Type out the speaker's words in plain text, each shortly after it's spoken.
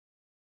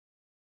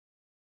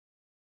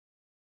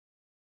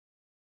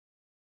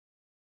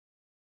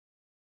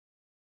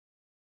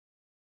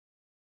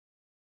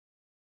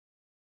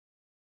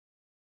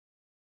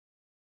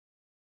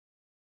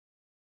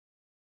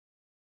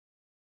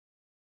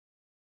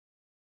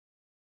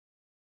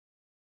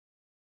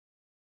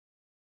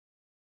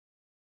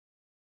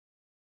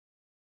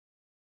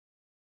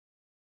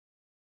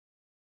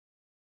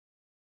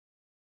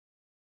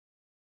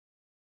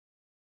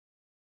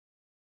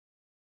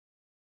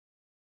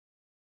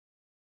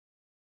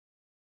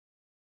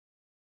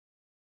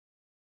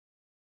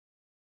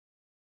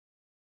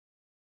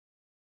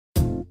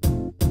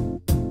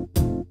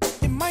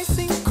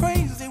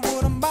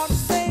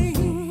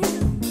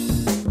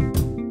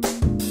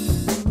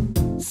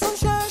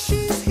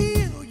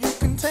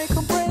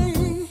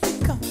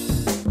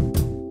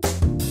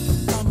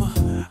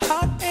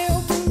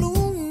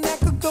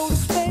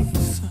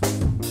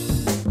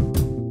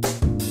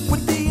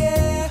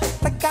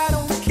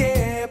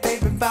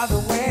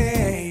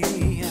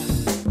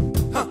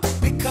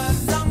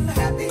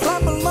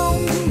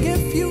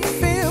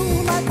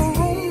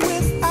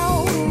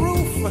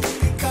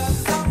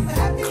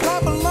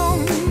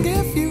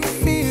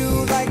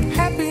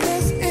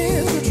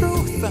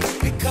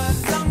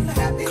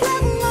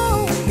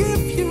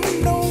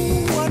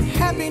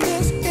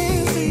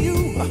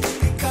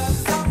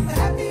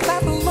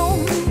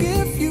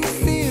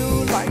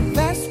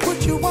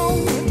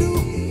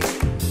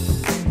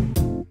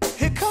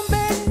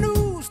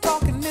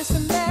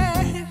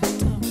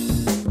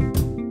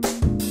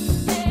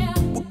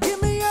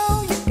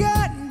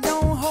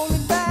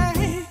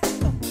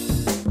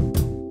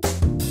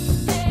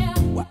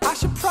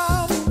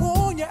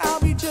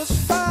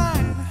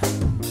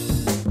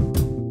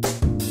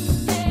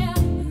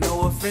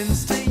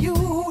friends to you,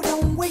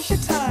 don't waste your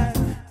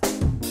time.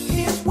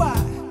 Here's why.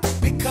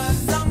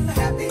 Because I'm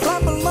happy.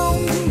 Clap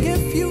along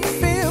if you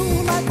feel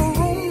like a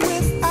room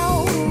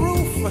without a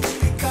roof.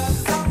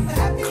 Because I'm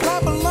happy.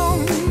 Clap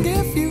along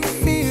if you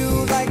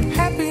feel like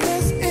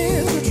happiness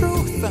is the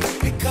truth.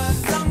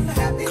 Because I'm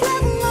happy.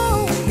 Clap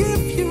along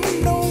if you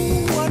know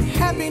what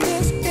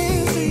happiness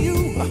is to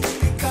you.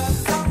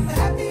 Because I'm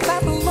happy.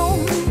 Clap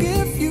along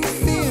if you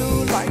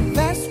feel like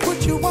that's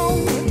what you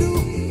want to do.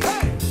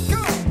 Hey,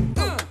 go!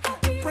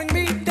 Bring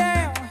me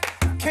down,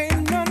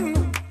 can't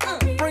none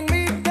bring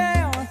me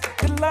down.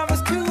 Your love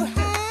is too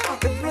high.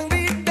 Bring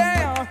me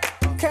down,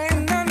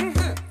 can't none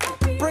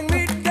bring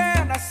me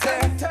down. I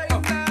said,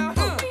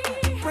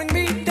 bring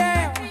me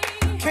down,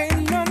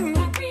 can't none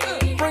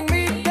bring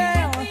me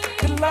down.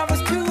 Your love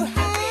is too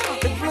high.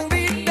 Bring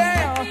me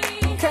down,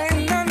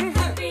 can't none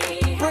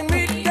bring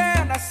me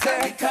down. I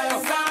said,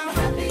 because I'm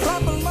happy.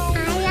 Clap along. I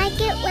like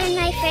it when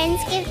my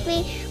friends give me,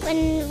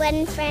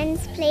 when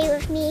friends play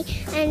with me,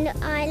 and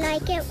I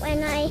like it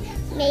when I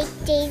make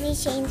daisy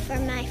chains for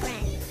my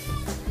friends.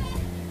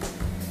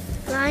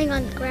 Lying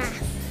on the grass.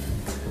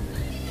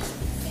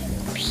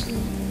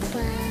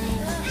 People,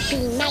 be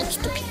nice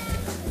to people.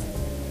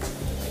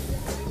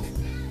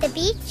 The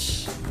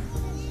beach,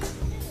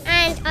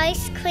 and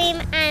ice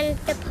cream, and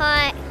the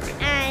park,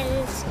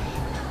 and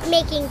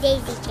making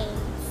daisy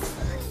chains.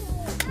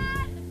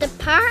 The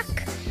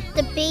park,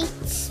 the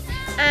beach,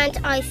 and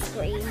ice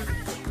cream.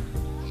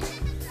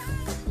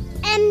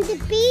 And the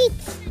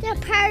beach, the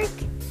park,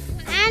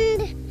 and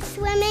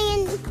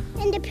swimming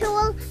in the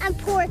pool, and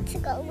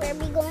Portugal, where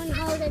we go on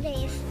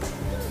holidays.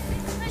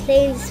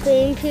 Playing the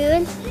swimming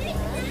pool.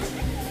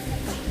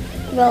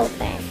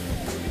 Rolling.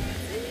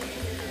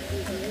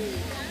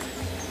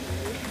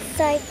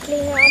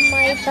 Cycling on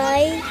my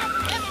bike.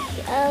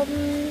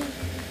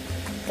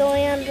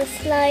 Going on the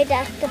slide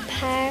at the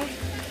park.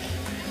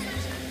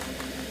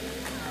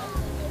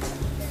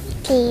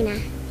 Tina.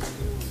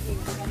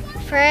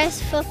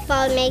 First,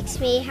 football makes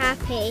me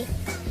happy,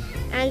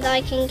 and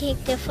I can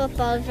kick the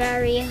football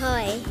very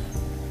high.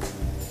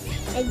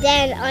 And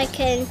then I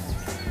can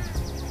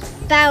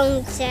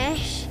bounce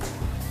it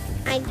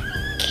and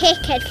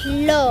kick it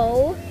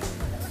low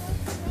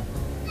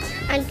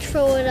and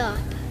throw it up.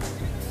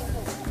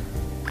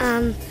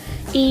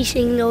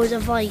 Eating loads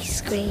of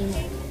ice cream.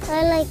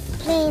 I like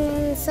playing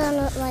in the sun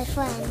with my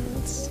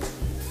friends.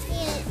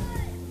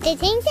 The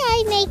thing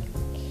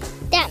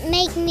that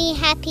make me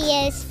happy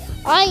is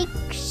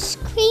ice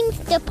cream,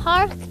 the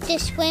park, the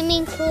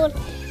swimming pool,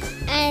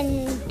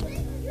 and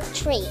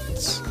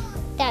treats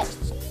that's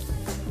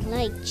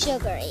like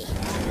sugary.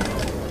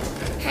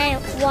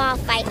 And wall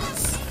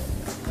fights.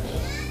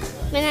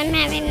 When I'm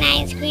having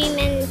ice cream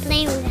and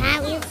playing with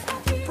Happy.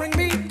 Bring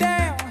me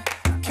down,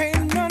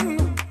 can't none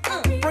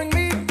bring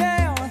me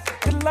down.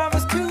 Your love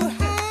is too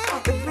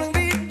high. Bring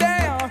me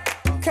down,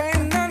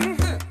 can't none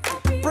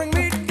bring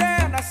me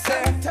down. I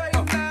said,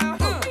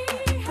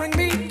 bring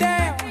me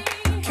down,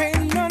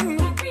 can't none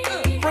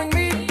bring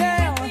me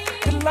down.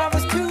 Your love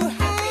is too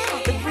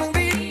high. Bring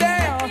me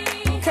down,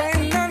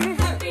 can't none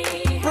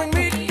bring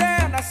me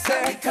down. I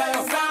said,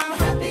 because I'm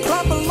happy.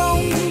 Clap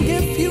along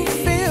if you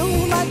feel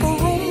like a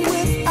room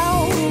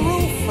without a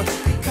roof.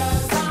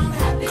 Because I'm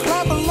happy.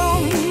 Clap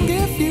along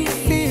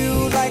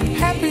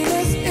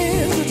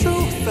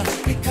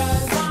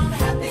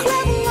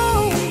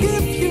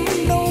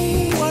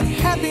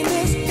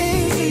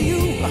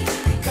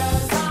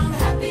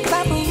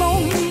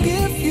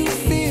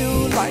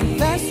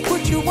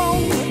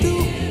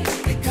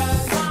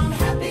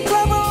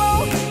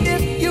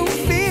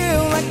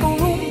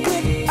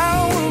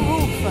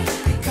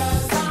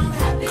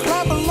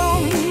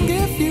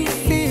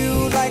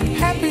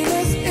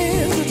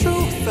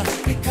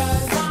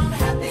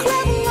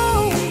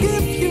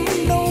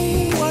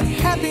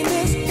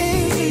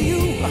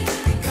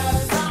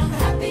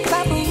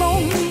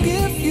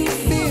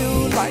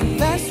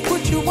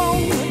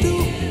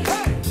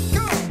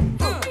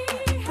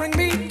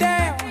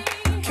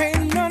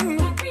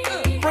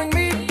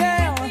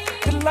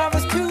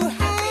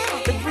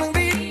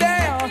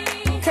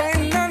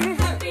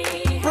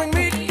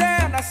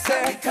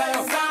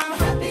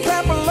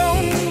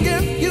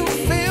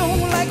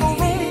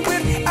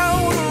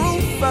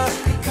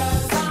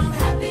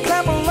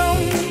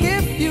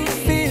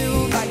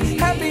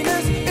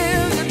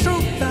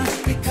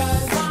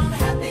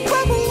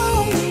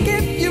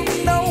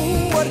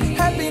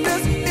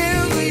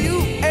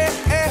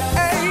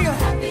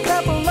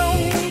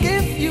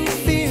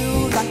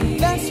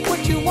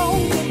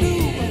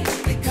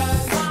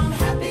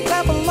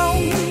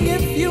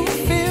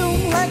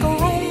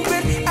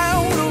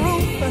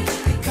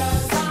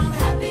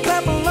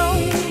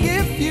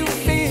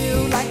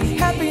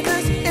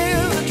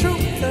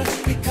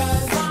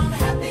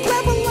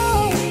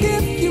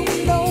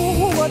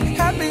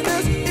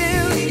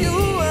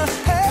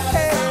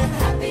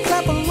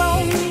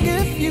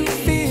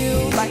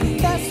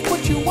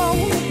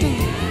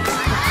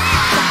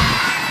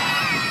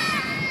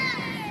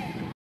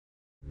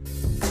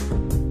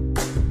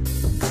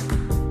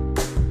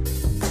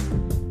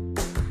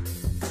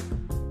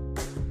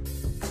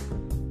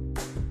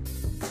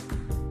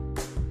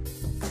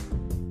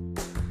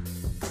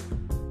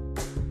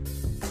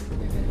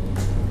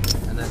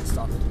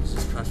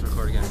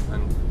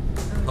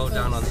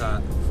down on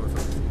that,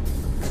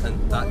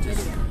 and that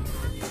just